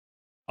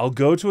I'll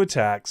go to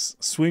attacks,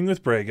 swing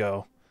with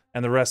Brago,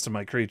 and the rest of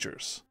my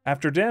creatures.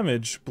 After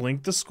damage,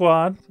 blink the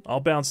squad, I'll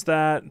bounce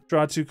that,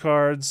 draw 2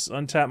 cards,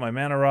 untap my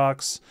mana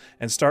rocks,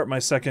 and start my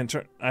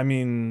second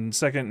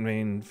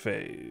main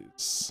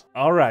phase.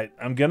 Alright,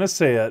 I'm gonna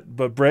say it,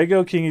 but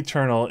Brago King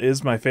Eternal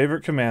is my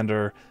favorite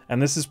commander,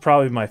 and this is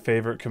probably my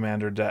favorite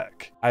commander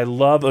deck. I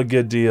love a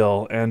good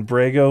deal, and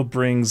Brago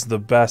brings the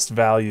best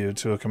value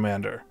to a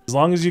commander. As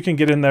long as you can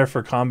get in there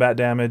for combat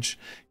damage,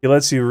 he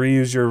lets you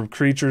reuse your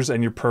creatures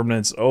and your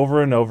permanents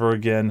over and over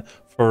again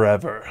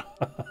forever.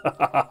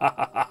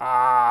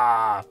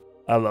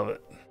 I love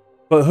it.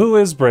 But who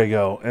is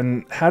Brago,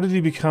 and how did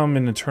he become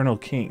an Eternal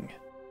King?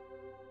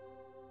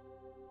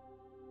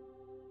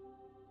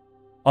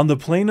 On the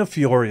plain of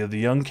Fioria, the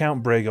young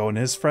Count Brago and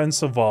his friend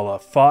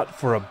Savala fought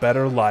for a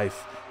better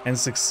life and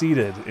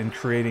succeeded in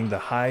creating the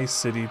High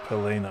City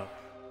Paleno.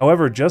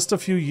 However, just a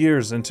few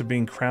years into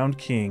being crowned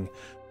king,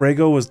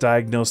 Brago was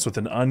diagnosed with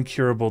an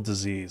uncurable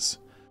disease.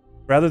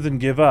 Rather than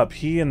give up,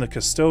 he and the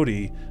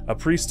Custodi, a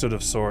priesthood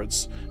of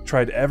sorts,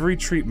 tried every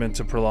treatment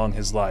to prolong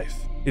his life.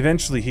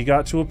 Eventually, he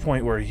got to a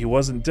point where he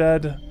wasn't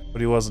dead, but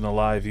he wasn't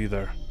alive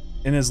either.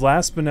 In his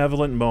last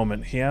benevolent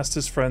moment, he asked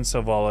his friend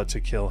Savala to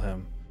kill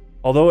him.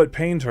 Although it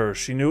pained her,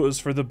 she knew it was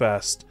for the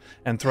best,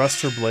 and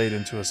thrust her blade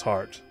into his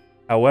heart.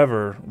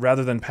 However,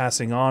 rather than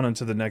passing on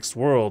into the next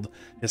world,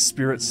 his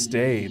spirit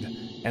stayed,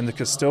 and the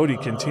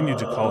Custodi continued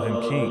to call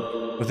him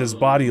king. With his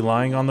body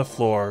lying on the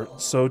floor,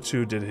 so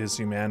too did his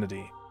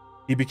humanity.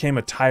 He became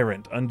a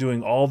tyrant,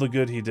 undoing all the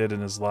good he did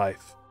in his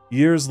life.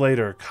 Years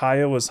later,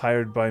 Kaya was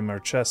hired by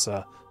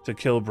Marchesa to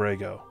kill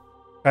Brago.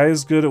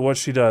 Kaya's good at what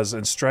she does,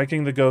 and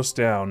striking the ghost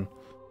down,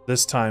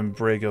 this time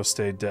Brago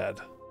stayed dead.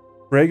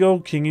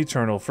 Brago King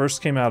Eternal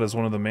first came out as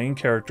one of the main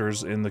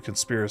characters in the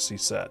Conspiracy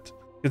set.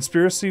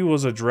 Conspiracy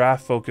was a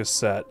draft-focused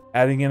set,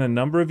 adding in a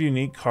number of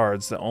unique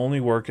cards that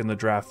only work in the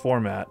draft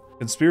format,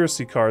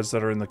 Conspiracy cards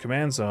that are in the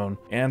command zone,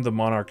 and the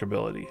Monarch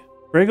ability.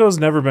 Brago has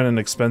never been an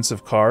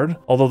expensive card,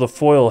 although the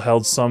foil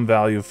held some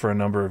value for a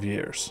number of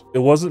years. It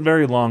wasn't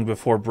very long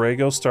before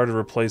Brago started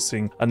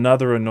replacing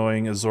another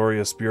annoying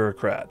Azorius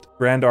bureaucrat,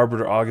 Grand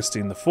Arbiter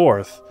Augustine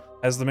IV,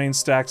 as the main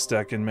stacks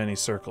deck in many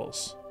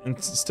circles.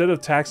 Instead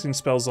of taxing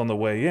spells on the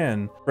way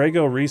in,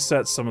 Brago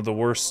resets some of the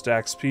worst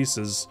stacks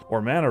pieces, or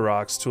mana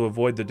rocks, to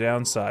avoid the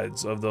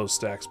downsides of those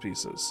stacks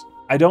pieces.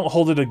 I don't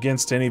hold it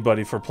against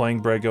anybody for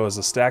playing Brago as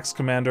a stacks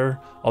commander,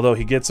 although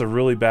he gets a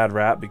really bad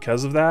rap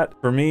because of that.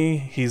 For me,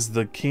 he's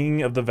the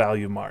king of the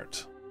value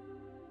mart.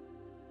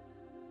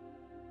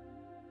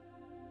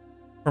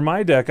 For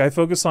my deck, I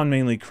focus on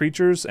mainly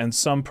creatures and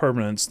some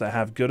permanents that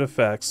have good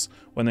effects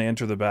when they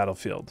enter the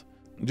battlefield.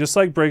 Just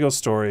like Brago's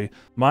story,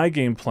 my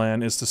game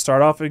plan is to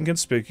start off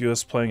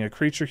inconspicuous, playing a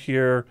creature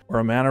here or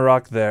a mana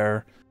rock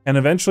there, and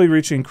eventually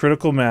reaching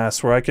critical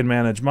mass where I can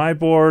manage my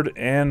board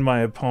and my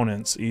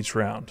opponents each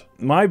round.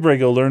 My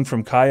Brago learned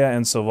from Kaya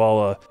and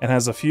Savala and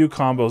has a few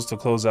combos to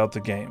close out the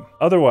game.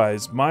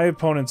 Otherwise, my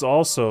opponents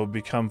also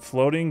become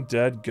floating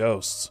dead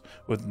ghosts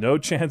with no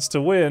chance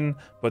to win,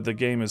 but the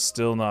game is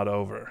still not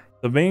over.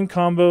 The main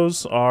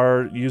combos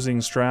are using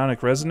Strionic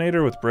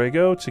Resonator with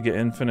Brago to get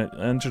infinite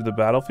enter the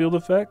battlefield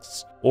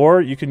effects, or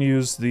you can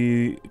use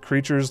the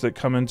creatures that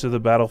come into the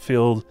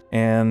battlefield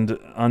and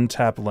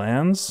untap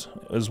lands,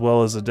 as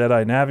well as a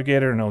Deadeye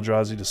Navigator and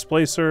Eldrazi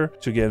Displacer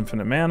to get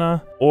infinite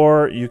mana,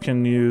 or you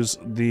can use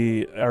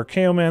the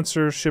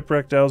Archaeomancer,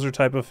 Shipwreck Dowser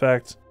type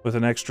effect with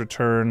an extra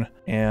turn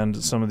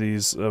and some of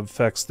these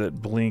effects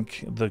that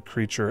blink the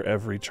creature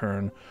every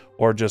turn,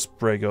 or just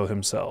Brago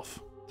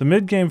himself. The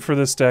mid-game for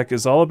this deck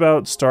is all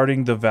about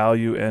starting the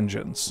value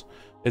engines.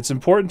 It's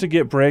important to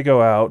get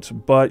Brago out,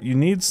 but you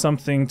need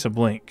something to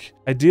blink.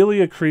 Ideally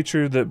a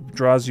creature that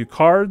draws you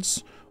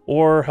cards,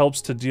 or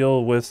helps to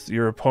deal with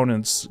your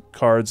opponent's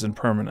cards and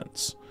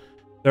permanents.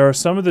 There are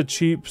some of the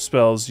cheap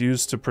spells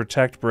used to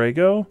protect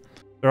Brago.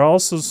 There are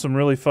also some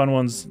really fun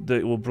ones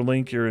that will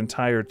blink your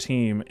entire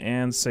team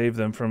and save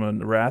them from a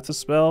Wrath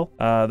spell.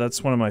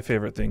 That's one of my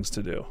favorite things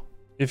to do.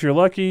 If you're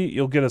lucky,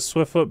 you'll get a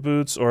Swiftfoot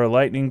Boots or a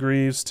Lightning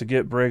Greaves to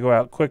get Brago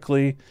out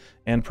quickly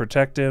and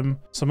protect him.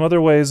 Some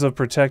other ways of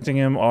protecting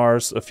him are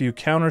a few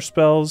counter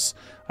spells.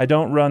 I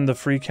don't run the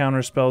free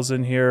counter spells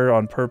in here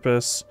on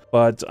purpose,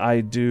 but I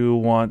do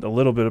want a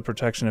little bit of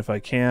protection if I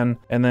can.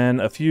 And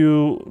then a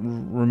few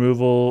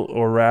removal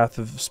or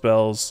wrath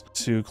spells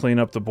to clean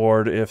up the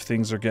board if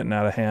things are getting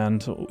out of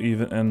hand,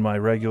 even and my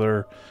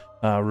regular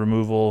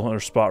removal or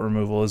spot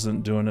removal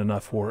isn't doing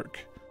enough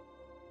work.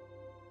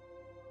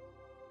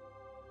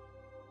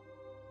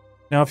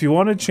 Now, if you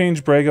want to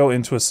change Brago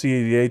into a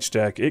cEDH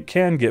deck, it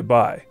can get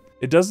by.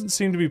 It doesn't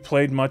seem to be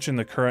played much in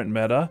the current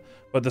meta,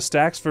 but the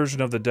stacks version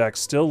of the deck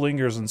still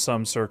lingers in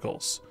some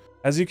circles.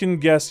 As you can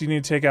guess, you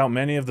need to take out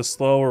many of the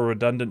slow or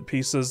redundant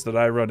pieces that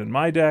I run in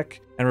my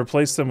deck, and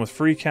replace them with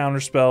free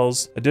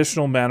counterspells,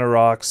 additional mana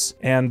rocks,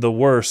 and the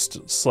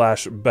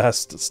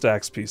worst/best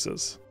stacks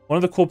pieces. One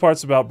of the cool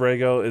parts about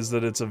Brago is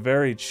that it's a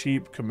very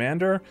cheap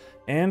commander,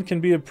 and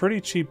can be a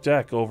pretty cheap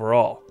deck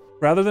overall.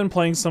 Rather than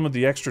playing some of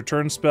the extra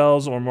turn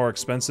spells or more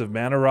expensive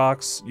mana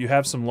rocks, you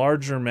have some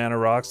larger mana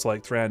rocks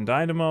like Thran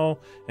Dynamo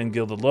and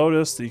Gilded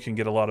Lotus that you can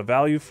get a lot of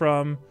value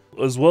from,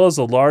 as well as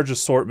a large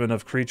assortment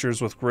of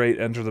creatures with great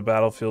enter the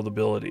battlefield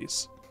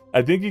abilities.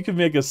 I think you can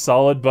make a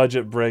solid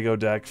budget Brago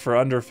deck for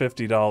under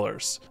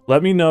 $50.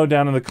 Let me know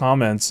down in the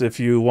comments if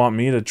you want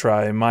me to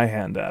try my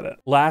hand at it.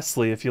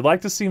 Lastly, if you'd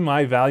like to see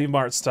my Value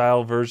Mart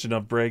style version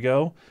of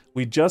Brago,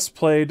 we just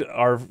played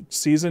our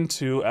Season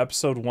 2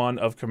 Episode 1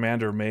 of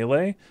Commander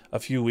Melee a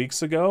few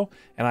weeks ago,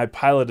 and I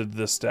piloted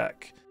this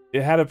deck.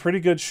 It had a pretty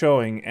good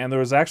showing, and there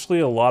was actually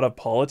a lot of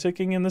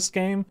politicking in this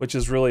game, which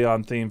is really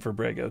on theme for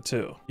Brago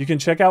too. You can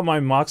check out my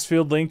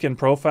Moxfield link and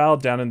profile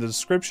down in the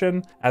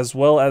description, as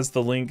well as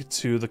the link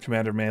to the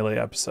Commander Melee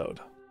episode.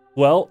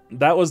 Well,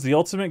 that was the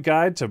ultimate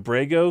guide to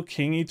Brago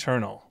King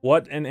Eternal.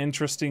 What an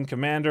interesting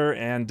commander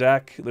and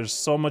deck. There's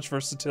so much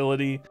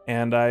versatility,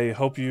 and I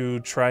hope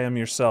you try him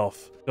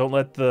yourself. Don't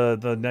let the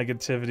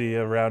negativity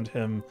around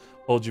him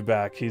hold you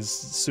back. He's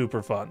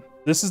super fun.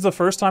 This is the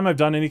first time I've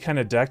done any kind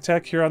of deck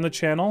tech here on the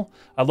channel.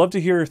 I'd love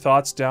to hear your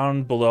thoughts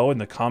down below in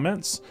the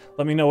comments.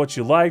 Let me know what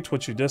you liked,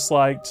 what you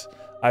disliked.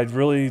 I'd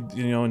really,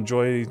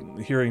 enjoy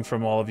hearing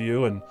from all of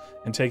you and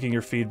taking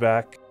your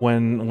feedback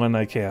when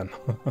I can.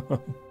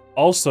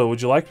 Also, would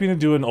you like me to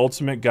do an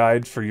ultimate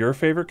guide for your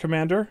favorite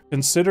commander?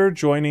 Consider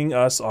joining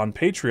us on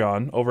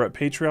Patreon over at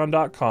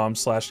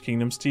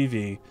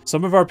patreon.com/KingdomsTV.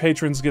 Some of our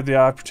patrons get the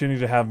opportunity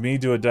to have me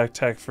do a deck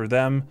tech for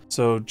them,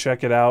 so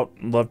check it out.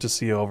 Love to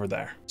see you over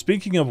there.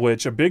 Speaking of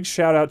which, a big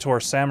shout out to our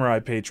Samurai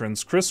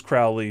patrons, Chris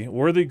Crowley,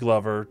 Worthy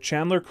Glover,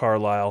 Chandler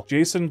Carlisle,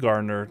 Jason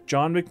Gardner,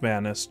 John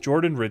McManus,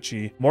 Jordan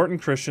Ritchie, Morton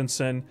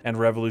Christensen, and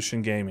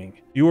Revolution Gaming.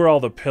 You are all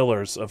the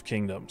pillars of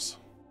Kingdoms.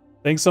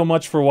 Thanks so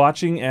much for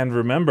watching, and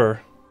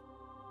remember,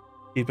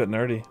 keep it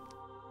nerdy.